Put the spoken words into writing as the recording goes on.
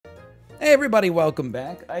Hey everybody, welcome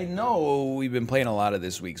back. I know we've been playing a lot of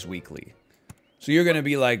this week's weekly. So you're gonna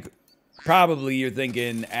be like, probably you're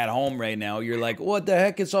thinking at home right now, you're like, what the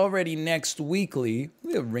heck, it's already next weekly.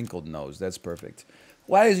 We have wrinkled nose, that's perfect.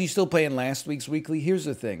 Why is he still playing last week's weekly? Here's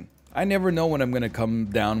the thing. I never know when I'm gonna come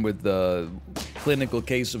down with the clinical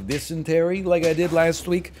case of dysentery like I did last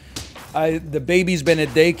week. The baby's been at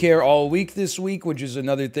daycare all week this week, which is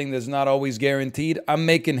another thing that's not always guaranteed. I'm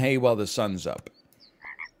making hay while the sun's up.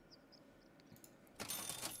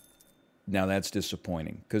 Now that's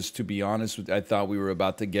disappointing, because to be honest, I thought we were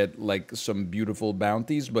about to get like some beautiful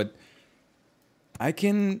bounties, but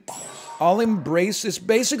I'll embrace this.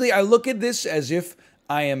 Basically, I look at this as if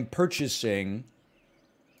I am purchasing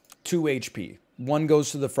 2 HP. One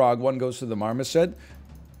goes to the frog, one goes to the marmoset,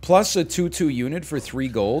 plus a 2/2 unit for 3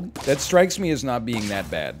 gold. That strikes me as not being that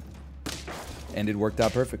bad. And it worked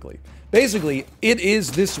out perfectly. Basically, it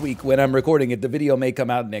is this week when I'm recording it. The video may come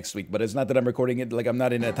out next week, but it's not that I'm recording it like I'm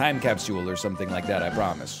not in a time capsule or something like that, I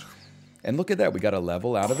promise. And look at that, we got a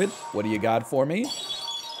level out of it. What do you got for me?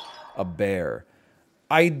 A bear.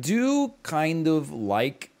 I do kind of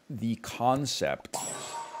like the concept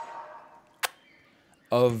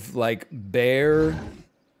of like bear,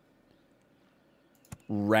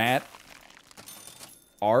 rat,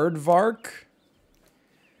 aardvark.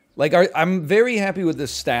 Like, I'm very happy with the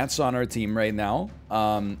stats on our team right now.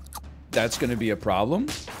 That's going to be a problem.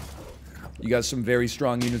 You got some very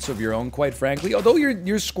strong units of your own, quite frankly. Although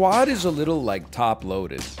your squad is a little, like,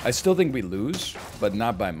 top-loaded. I still think we lose, but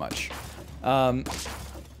not by much. Not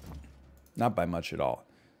by much at all.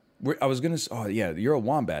 I was going to... Oh, yeah, you're a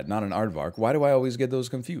wombat, not an aardvark. Why do I always get those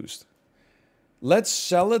confused? Let's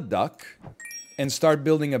sell a duck and start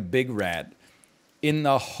building a big rat in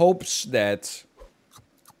the hopes that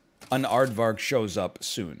an aardvark shows up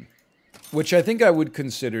soon, which I think I would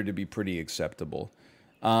consider to be pretty acceptable.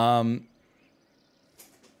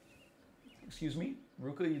 Excuse me,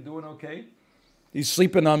 Ruka, you doing okay? He's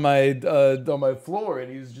sleeping on my floor, and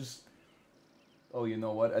he's just... Oh, you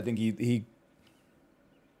know what? I think he...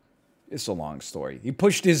 It's a long story. He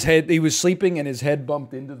pushed his head... He was sleeping, and his head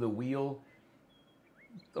bumped into the wheel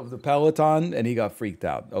of the Peloton, and he got freaked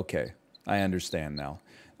out. Okay, I understand now.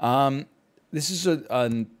 This is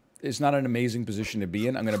it's not an amazing position to be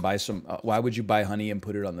in. I'm going to buy some... why would you buy honey and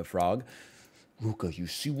put it on the frog? Ruka, you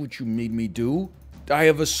see what you made me do? I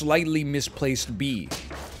have a slightly misplaced bee.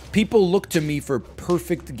 People look to me for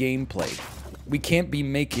perfect gameplay. We can't be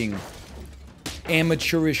making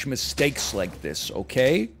amateurish mistakes like this,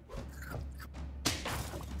 okay?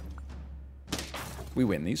 We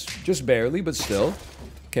win these. Just barely, but still.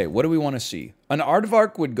 Okay, what do we want to see? An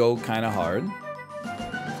aardvark would go kind of hard.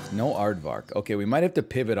 No aardvark. Okay, we might have to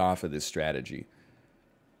pivot off of this strategy.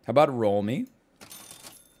 How about roll me?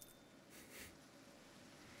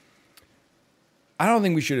 I don't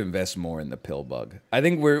think we should invest more in the pill bug. I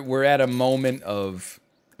think we're at a moment of...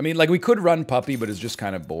 I mean, like, we could run puppy, but it's just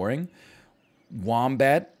kind of boring.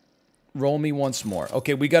 Wombat, roll me once more.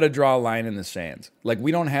 Okay, we got to draw a line in the sand. Like,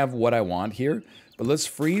 we don't have what I want here, but let's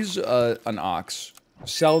freeze an ox.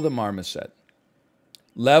 Sell the marmoset.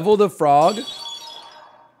 Level the frog.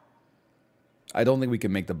 I don't think we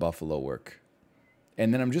can make the buffalo work.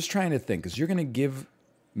 And then I'm just trying to think, because you're going to give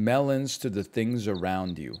melons to the things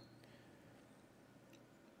around you.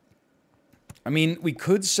 I mean, we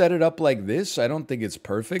could set it up like this. I don't think it's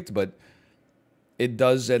perfect, but it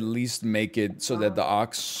does at least make it so that the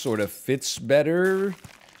ox sort of fits better.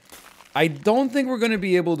 I don't think we're going to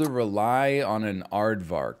be able to rely on an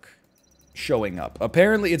aardvark showing up.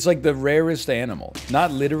 Apparently, it's like the rarest animal.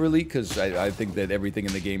 Not literally, because I think that everything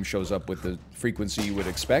in the game shows up with the frequency you would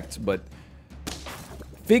expect, but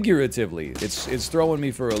figuratively, it's throwing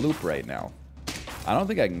me for a loop right now. I don't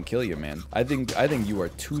think I can kill you, man. I think you are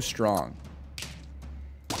too strong.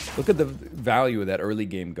 Look at the value of that early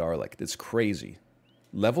game garlic. That's crazy.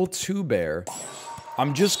 Level 2 bear.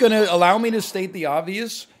 I'm just going to allow me to state the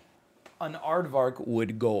obvious. An aardvark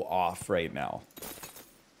would go off right now.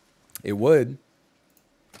 It would.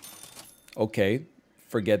 Okay.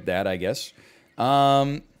 Forget that, I guess.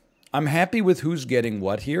 I'm happy with who's getting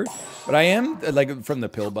what here. But I am, like, from the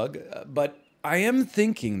pill bug. But I am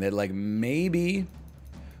thinking that, like, maybe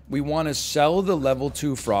we want to sell the level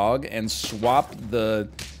 2 frog and swap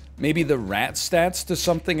maybe the rat stats to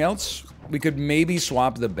something else. We could maybe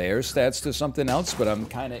swap the bear stats to something else, but I'm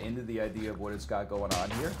kind of into the idea of what it's got going on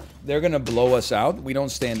here. They're going to blow us out. We don't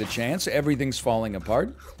stand a chance. Everything's falling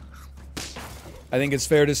apart. I think it's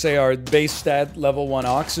fair to say our base stat level 1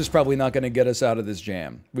 ox is probably not going to get us out of this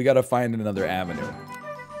jam. We got to find another avenue.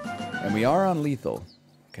 And we are on lethal.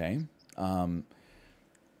 Okay.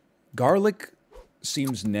 Garlic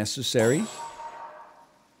seems necessary.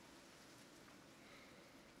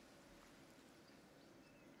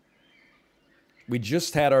 We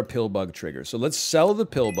just had our pill bug trigger. So let's sell the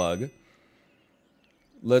pill bug.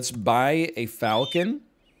 Let's buy a falcon.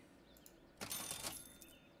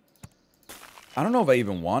 I don't know if I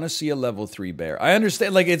even want to see a level 3 bear. I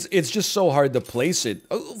understand, like, it's just so hard to place it.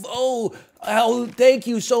 Oh, thank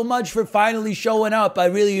you so much for finally showing up. I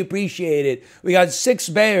really appreciate it. We got 6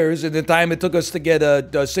 bears in the time it took us to get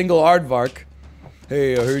a single aardvark.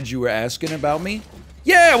 Hey, I heard you were asking about me.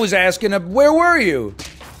 Yeah, I was asking, where were you?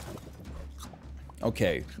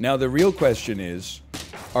 Okay, now the real question is,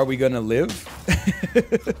 are we gonna live?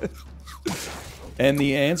 And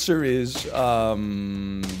the answer is,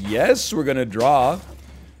 yes, we're gonna draw.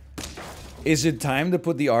 Is it time to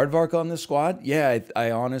put the aardvark on the squad? Yeah,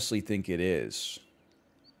 I honestly think it is.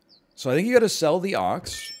 So I think you gotta sell the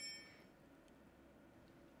ox.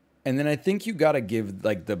 And then I think you gotta give,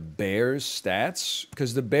 like, the bear's stats,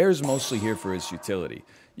 because the bear's mostly here for its utility.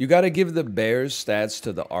 You gotta give the bear's stats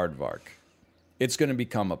to the aardvark. It's gonna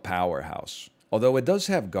become a powerhouse. Although it does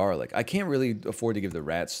have garlic. I can't really afford to give the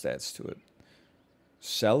rat stats to it.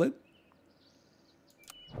 Sell it.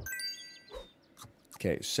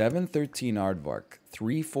 Okay, 713 aardvark.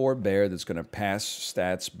 3-4 bear that's going to pass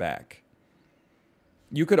stats back.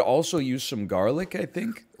 You could also use some garlic, I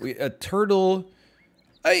think. A turtle...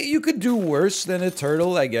 you could do worse than a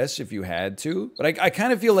turtle, I guess, if you had to. But I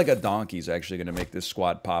kind of feel like a donkey's actually going to make this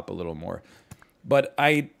squad pop a little more. But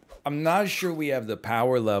I'm not sure we have the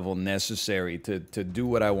power level necessary to do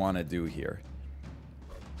what I want to do here.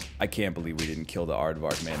 I can't believe we didn't kill the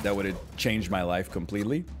aardvark, man. That would have changed my life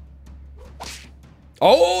completely.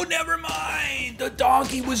 Oh, never mind! The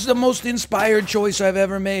donkey was the most inspired choice I've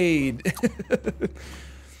ever made.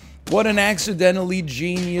 What an accidentally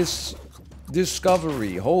genius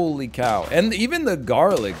discovery. Holy cow. And even the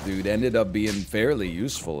garlic, dude, ended up being fairly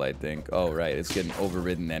useful, I think. Oh, right. It's getting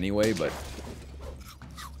overridden anyway, but...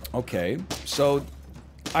 Okay. So,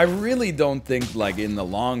 I really don't think, like, in the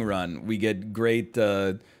long run, we get great,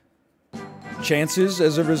 chances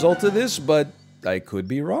as a result of this, but I could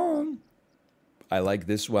be wrong. I like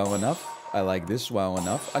this well enough. I like this well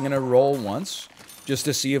enough. I'm gonna roll once just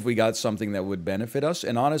to see if we got something that would benefit us.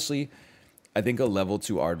 And honestly, I think a level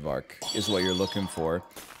 2 aardvark is what you're looking for.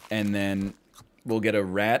 And then we'll get a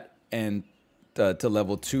rat and to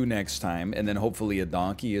level 2 next time, and then hopefully a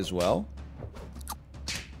donkey as well.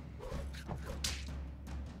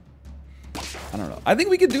 I don't know. I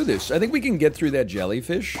think we can do this. I think we can get through that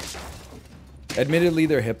jellyfish. Admittedly,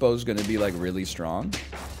 their hippo's gonna be, like, really strong.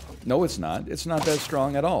 No, it's not. It's not that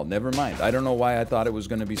strong at all. Never mind. I don't know why I thought it was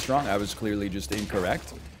gonna be strong. I was clearly just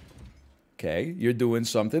incorrect. Okay, you're doing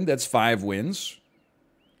something. That's 5 wins.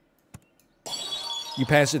 You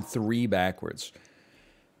pass it 3 backwards.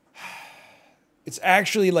 It's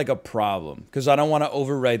actually, like, a problem. Because I don't want to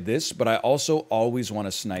override this, but I also always want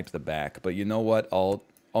to snipe the back. But you know what? I'll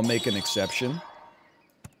make an exception.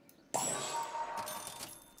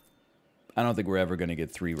 I don't think we're ever going to get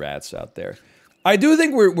 3 rats out there. I do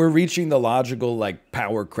think we're reaching the logical, like,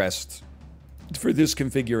 power crest for this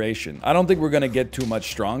configuration. I don't think we're going to get too much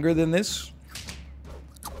stronger than this.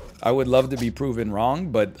 I would love to be proven wrong,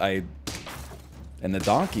 but and the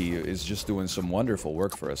donkey is just doing some wonderful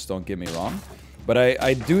work for us, don't get me wrong. But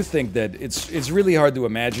I do think that it's really hard to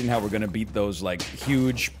imagine how we're going to beat those, like,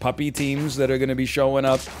 huge puppy teams that are going to be showing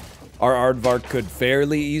up. Our aardvark could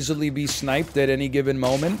fairly easily be sniped at any given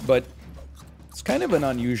moment, but it's kind of an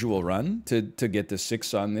unusual run to get to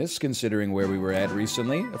 6 on this, considering where we were at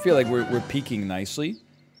recently. I feel like we're peaking nicely.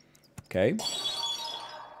 Okay.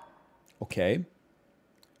 Okay.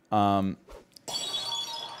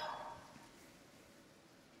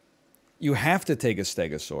 You have to take a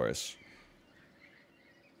Stegosaurus.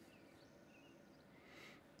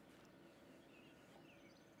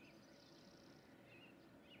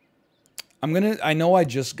 I know I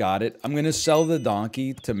just got it. I'm gonna sell the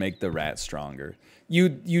donkey to make the rat stronger.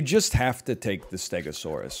 You just have to take the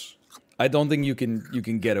Stegosaurus. I don't think you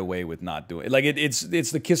can get away with not doing it. Like, it's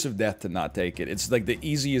the kiss of death to not take it. It's like the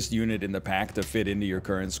easiest unit in the pack to fit into your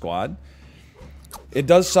current squad. It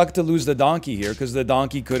does suck to lose the donkey here, because the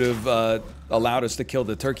donkey could have allowed us to kill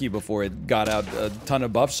the turkey before it got out a ton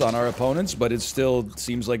of buffs on our opponents, but it still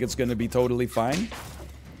seems like it's gonna be totally fine.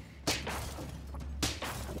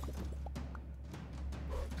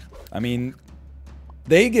 I mean,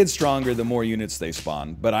 they get stronger the more units they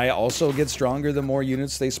spawn, but I also get stronger the more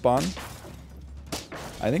units they spawn.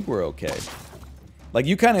 I think we're okay. Like,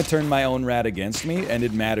 you kind of turned my own rat against me, and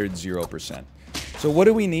it mattered 0%. So what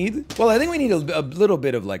do we need? Well, I think we need a little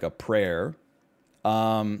bit of, like, a prayer.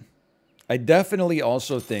 I I definitely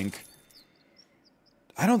also think...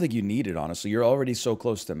 I don't think you need it, honestly. You're already so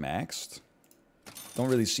close to maxed. Don't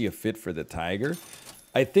really see a fit for the tiger.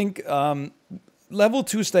 I think level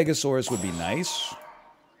 2 Stegosaurus would be nice.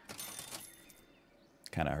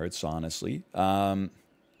 Kind of hurts, honestly. I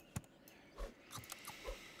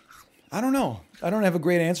don't know. I don't have a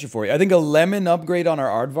great answer for you. I think a lemon upgrade on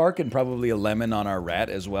our Aardvark and probably a lemon on our rat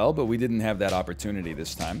as well, but we didn't have that opportunity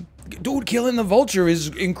this time. Dude, killing the vulture is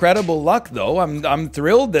incredible luck, though. I'm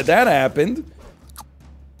thrilled that that happened.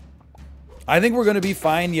 I think we're going to be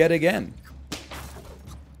fine yet again.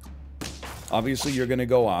 Obviously, you're going to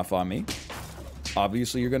go off on me.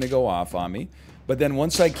 Obviously, you're going to go off on me. But then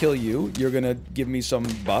once I kill you, you're going to give me some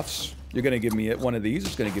buffs. You're going to give me one of these.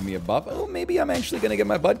 It's going to give me a buff. Oh, maybe I'm actually going to get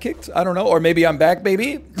my butt kicked. I don't know. Or maybe I'm back,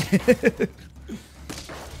 baby.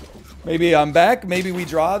 Maybe I'm back. Maybe we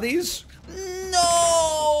draw these.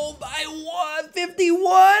 No! I won!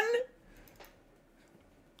 51?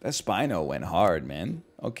 That Spino went hard, man.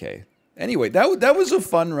 Okay. Anyway, that was a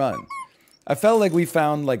fun run. I felt like we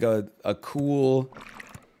found like a cool,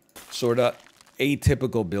 sort of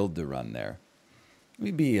atypical build to run there.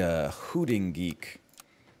 We'd be a hooting geek.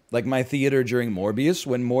 Like my theater during Morbius,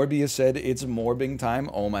 when Morbius said it's morbing time,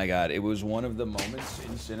 oh my god, it was one of the moments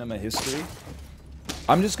in cinema history.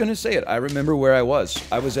 I'm just gonna say it, I remember where I was.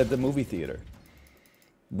 I was at the movie theater.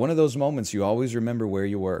 One of those moments you always remember where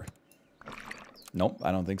you were. Nope,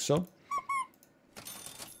 I don't think so.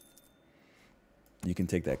 You can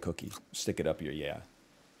take that cookie, stick it up your yeah.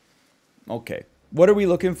 Okay, what are we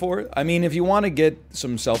looking for? I mean, if you want to get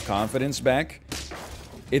some self-confidence back,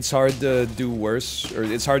 it's hard to do worse, or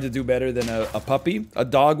it's hard to do better than a puppy. A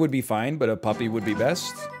dog would be fine, but a puppy would be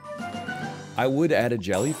best. I would add a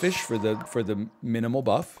jellyfish for the minimal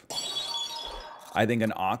buff. I think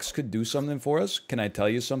an ox could do something for us. Can I tell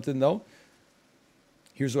you something, though?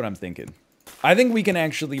 Here's what I'm thinking. I think we can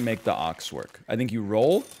actually make the ox work. I think you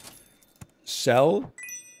roll, sell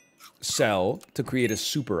to create a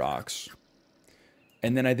super ox.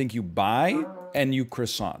 And then I think you buy and you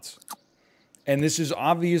croissant. And this is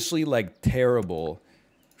obviously, like, terrible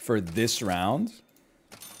for this round.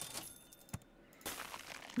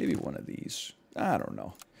 Maybe one of these. I don't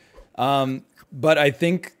know. But I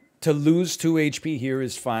think to lose 2 HP here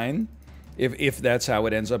is fine. If that's how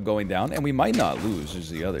it ends up going down. And we might not lose,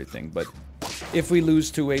 is the other thing. But if we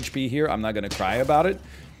lose 2 HP here, I'm not going to cry about it.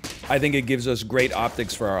 I think it gives us great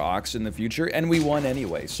optics for our ox in the future. And we won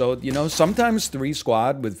anyway. So, you know, sometimes 3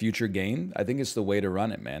 squad with future gain, I think it's the way to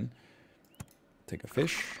run it, man. Take a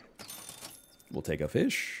fish. We'll take a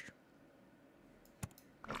fish.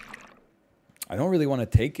 I don't really want to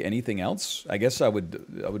take anything else. I guess I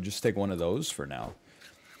would just take one of those for now.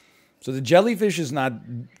 So the jellyfish is not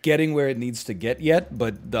getting where it needs to get yet,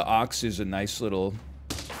 but the ox is a nice little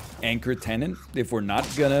anchor tenant. If we're not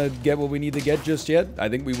gonna get what we need to get just yet, I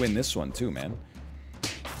think we win this one too, man.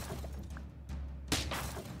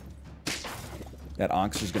 That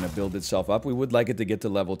ox is going to build itself up. We would like it to get to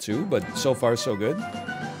level 2, but so far so good.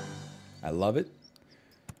 I love it.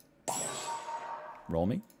 Roll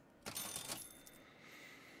me.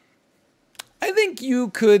 I think you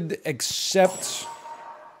could accept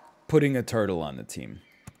putting a turtle on the team.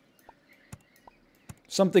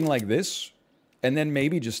 Something like this. And then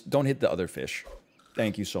maybe just don't hit the other fish.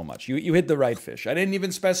 Thank you so much. You hit the right fish. I didn't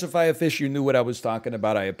even specify a fish. You knew what I was talking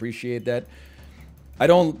about. I appreciate that. I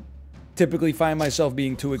don't typically find myself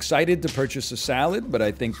being too excited to purchase a salad, but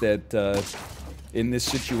I think that in this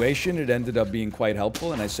situation, it ended up being quite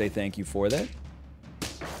helpful, and I say thank you for that.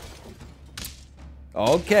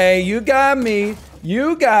 Okay, you got me.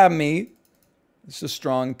 You got me. It's a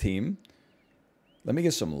strong team. Let me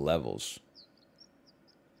get some levels.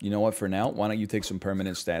 You know what, for now, why don't you take some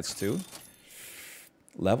permanent stats too?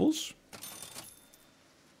 Levels?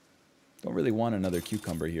 Don't really want another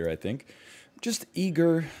cucumber here, I think. Just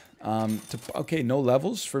eager okay, no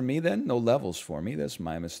levels for me then. No levels for me. That's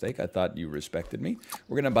my mistake. I thought you respected me.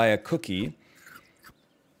 We're going to buy a cookie.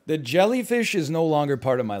 The jellyfish is no longer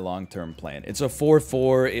part of my long-term plan. It's a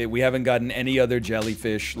 4-4. We haven't gotten any other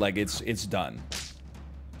jellyfish. Like, it's done.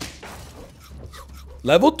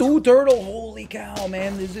 Level 2 turtle. Holy cow,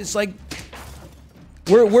 man. It's like...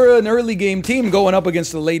 We're an early game team going up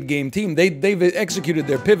against a late game team. They've executed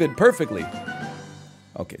their pivot perfectly.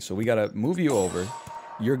 Okay, so we got to move you over.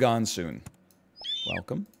 You're gone soon.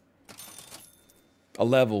 Welcome. A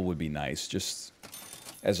level would be nice, just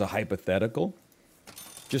as a hypothetical.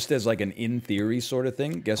 Just as like an in-theory sort of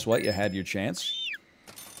thing. Guess what? You had your chance.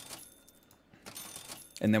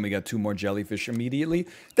 And then we got 2 more jellyfish immediately.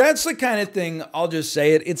 That's the kind of thing, I'll just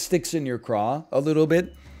say it, it sticks in your craw a little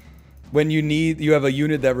bit. When you have a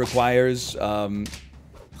unit that requires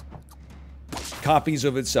copies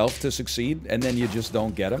of itself to succeed, and then you just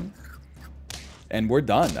don't get them. And we're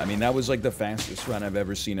done. I mean, that was like the fastest run I've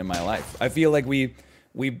ever seen in my life. I feel like we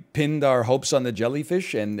pinned our hopes on the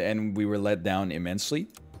jellyfish, and we were let down immensely.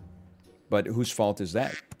 But whose fault is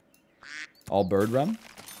that? All bird run?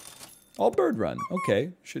 All bird run.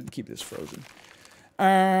 Okay, should keep this frozen.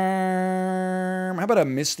 How about a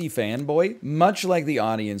Misty fanboy? Much like the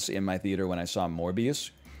audience in my theater when I saw Morbius.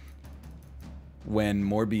 When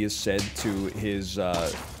Morbius said to his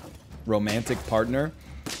romantic partner,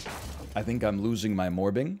 I think I'm losing my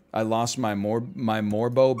morbing. I lost my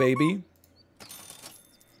Morbo baby.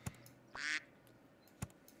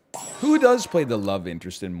 Who does play the love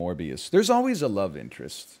interest in Morbius? There's always a love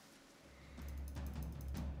interest.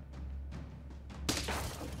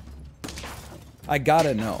 I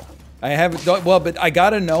gotta know. I haven't... Well, but I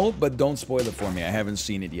gotta know, but don't spoil it for me. I haven't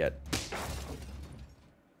seen it yet.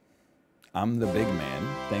 I'm the big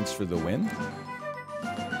man. Thanks for the win.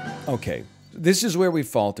 Okay. This is where we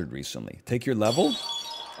faltered recently. Take your level.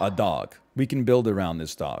 A dog. We can build around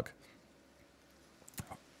this dog.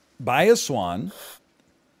 Buy a swan.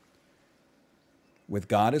 With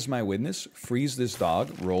God as my witness. Freeze this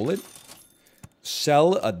dog. Roll it.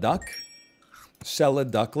 Sell a duck. Sell a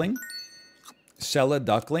duckling. Sell a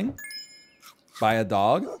duckling. Buy a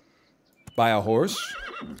dog. Buy a horse.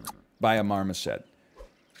 Buy a marmoset.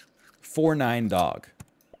 4-9 dog.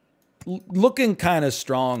 Looking kind of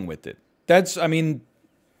strong with it. That's, I mean,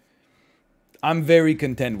 I'm very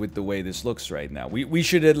content with the way this looks right now. We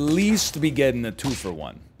should at least be getting a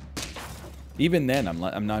 2-for-1. Even then,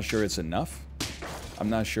 I'm not sure it's enough. I'm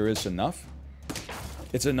not sure it's enough.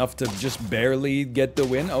 It's enough to just barely get the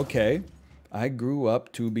win? Okay. I grew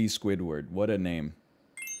up to be Squidward. What a name.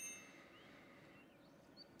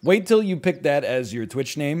 Wait till you pick that as your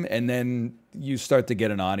Twitch name, and then you start to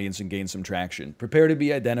get an audience and gain some traction. Prepare to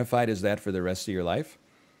be identified as that for the rest of your life.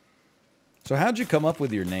 So how'd you come up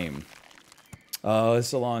with your name? Oh,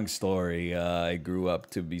 it's a long story. I grew up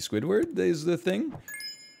to be Squidward is the thing.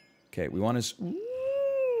 Okay, we want to...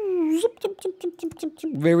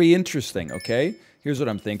 Very interesting, okay? Here's what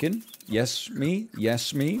I'm thinking. Yes, me.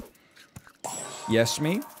 Yes, me. Yes,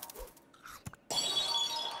 me.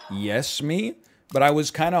 Yes, me. But I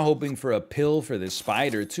was kind of hoping for a pill for this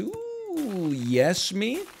spider, too. Yes,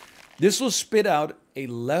 me. This will spit out a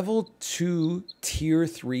level 2 tier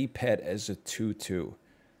 3 pet as a 2/2.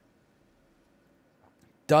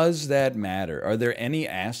 Does that matter? Are there any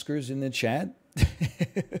askers in the chat?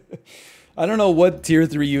 I don't know what tier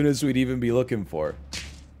 3 units we'd even be looking for.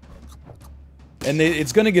 And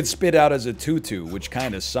it's going to get spit out as a 2/2, which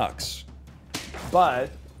kind of sucks. But,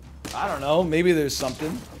 I don't know, maybe there's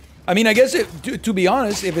something. I mean, I guess, to be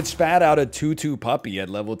honest, if it spat out a 2/2 puppy at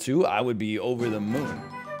level 2, I would be over the moon.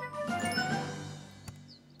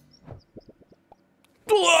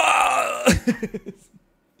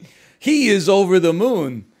 He is over the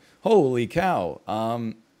moon. Holy cow.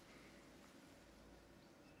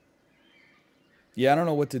 Yeah, I don't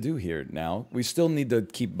know what to do here now. We still need to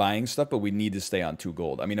keep buying stuff, but we need to stay on 2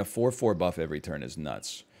 gold. I mean, a 4/4 buff every turn is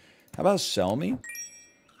nuts. How about sell me?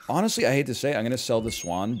 Honestly, I hate to say it, I'm going to sell the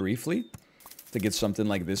swan briefly to get something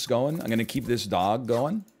like this going. I'm going to keep this dog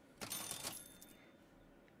going.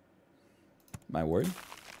 My word.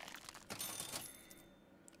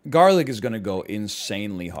 Garlic is going to go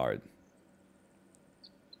insanely hard.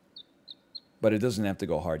 But it doesn't have to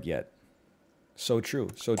go hard yet. So true,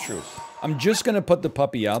 so true. I'm just going to put the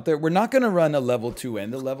puppy out there. We're not going to run a level 2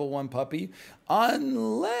 and a level 1 puppy.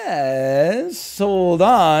 Unless... Hold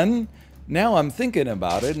on. Now I'm thinking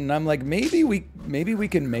about it, and I'm like, maybe we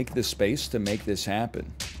can make the space to make this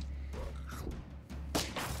happen.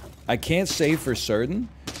 I can't say for certain,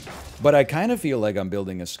 but I kind of feel like I'm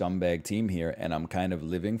building a scumbag team here, and I'm kind of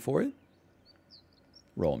living for it.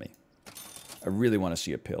 Roll me. I really want to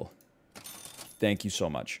see a pill. Thank you so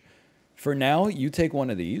much. For now, you take one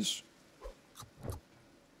of these.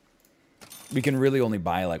 We can really only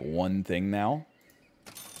buy like one thing now.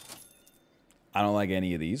 I don't like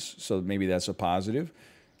any of these, so maybe that's a positive.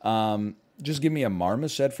 Just give me a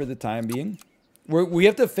marmoset for the time being. We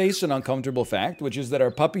have to face an uncomfortable fact, which is that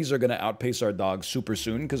our puppies are going to outpace our dogs super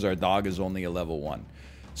soon because our dog is only a level 1.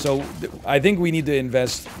 So I think we need to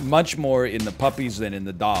invest much more in the puppies than in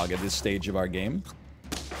the dog at this stage of our game.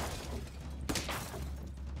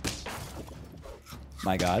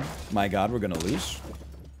 My God, we're going to lose.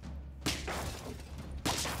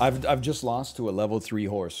 I've just lost to a level 3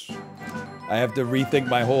 horse. I have to rethink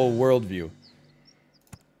my whole worldview.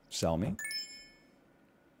 Sell me.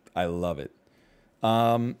 I love it.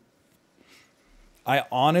 I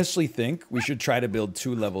honestly think we should try to build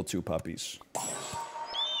 2 level 2 puppies.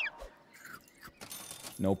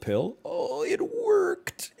 No pill? Oh, it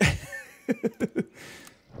worked.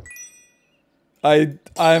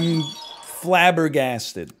 I'm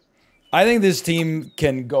flabbergasted. I think this team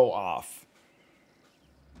can go off.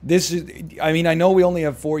 This is, I mean, I know we only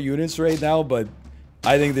have 4 units right now, but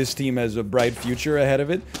I think this team has a bright future ahead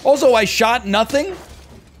of it. Also, I shot nothing.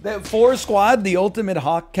 That 4 squad, the ultimate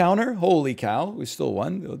hawk counter. Holy cow, we still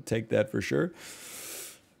won. We'll take that for sure.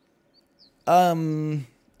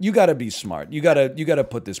 You gotta be smart. You gotta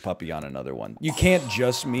put this puppy on another one. You can't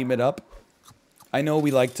just meme it up. I know we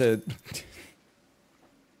like to.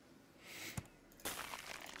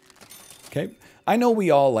 Okay, I know we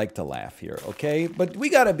all like to laugh here. Okay, but we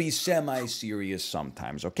gotta be semi-serious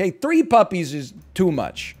sometimes. Okay, 3 puppies is too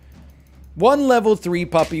much. 1 level 3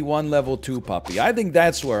 puppy, 1 level 2 puppy. I think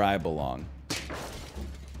that's where I belong.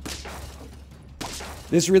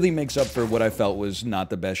 This really makes up for what I felt was not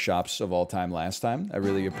the best shops of all time last time. I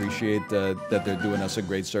really appreciate that they're doing us a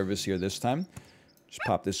great service here this time. Just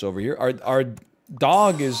pop this over here. Our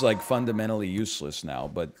dog is like fundamentally useless now,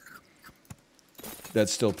 but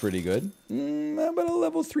that's still pretty good. But a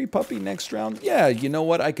level 3 puppy next round? Yeah, you know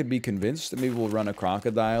what? I could be convinced. Maybe we'll run a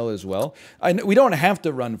crocodile as well. We don't have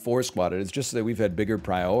to run 4 squatted. It's just that we've had bigger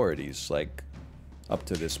priorities, like, up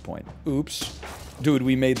to this point. Oops. Dude,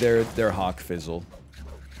 we made their hawk fizzle.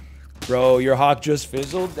 Bro, your hawk just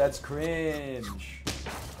fizzled? That's cringe.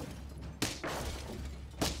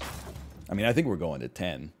 I mean, I think we're going to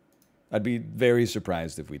 10. I'd be very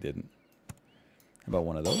surprised if we didn't. How about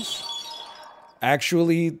one of those?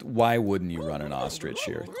 Actually, why wouldn't you run an ostrich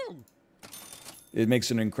here? It makes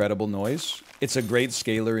an incredible noise. It's a great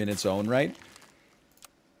scaler in its own right.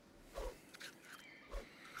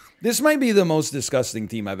 This might be the most disgusting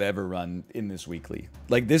team I've ever run in this weekly.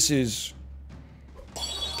 Like, this is...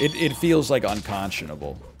 It feels like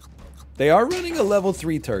unconscionable. They are running a level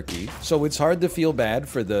 3 turkey, so it's hard to feel bad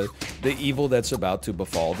for the evil that's about to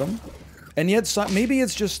befall them. And yet, maybe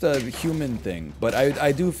it's just a human thing, but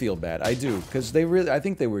I do feel bad. I do, because I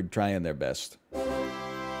think they were trying their best.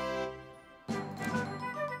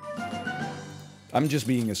 I'm just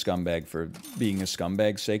being a scumbag for being a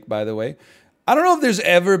scumbag's sake, by the way. I don't know if there's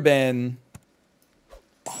ever been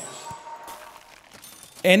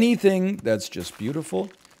anything that's just beautiful.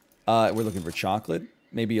 We're looking for chocolate.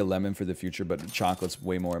 Maybe a lemon for the future, but chocolate's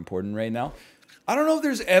way more important right now. I don't know if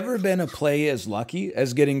there's ever been a play as lucky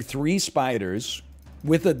as getting 3 spiders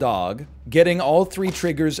with a dog, getting all 3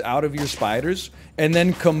 triggers out of your spiders, and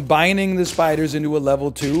then combining the spiders into a level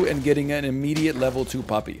 2 and getting an immediate level 2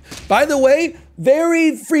 puppy. By the way,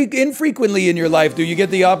 very infrequently in your life do you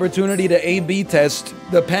get the opportunity to A/B test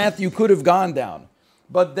the path you could have gone down.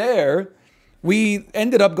 But there, we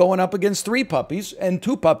ended up going up against 3 puppies, and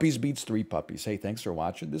 2 puppies beats 3 puppies. Hey, thanks for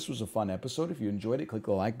watching. This was a fun episode. If you enjoyed it, click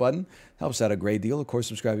the like button. Helps out a great deal. Of course,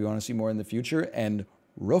 subscribe if you want to see more in the future. And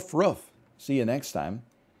roof. See you next time.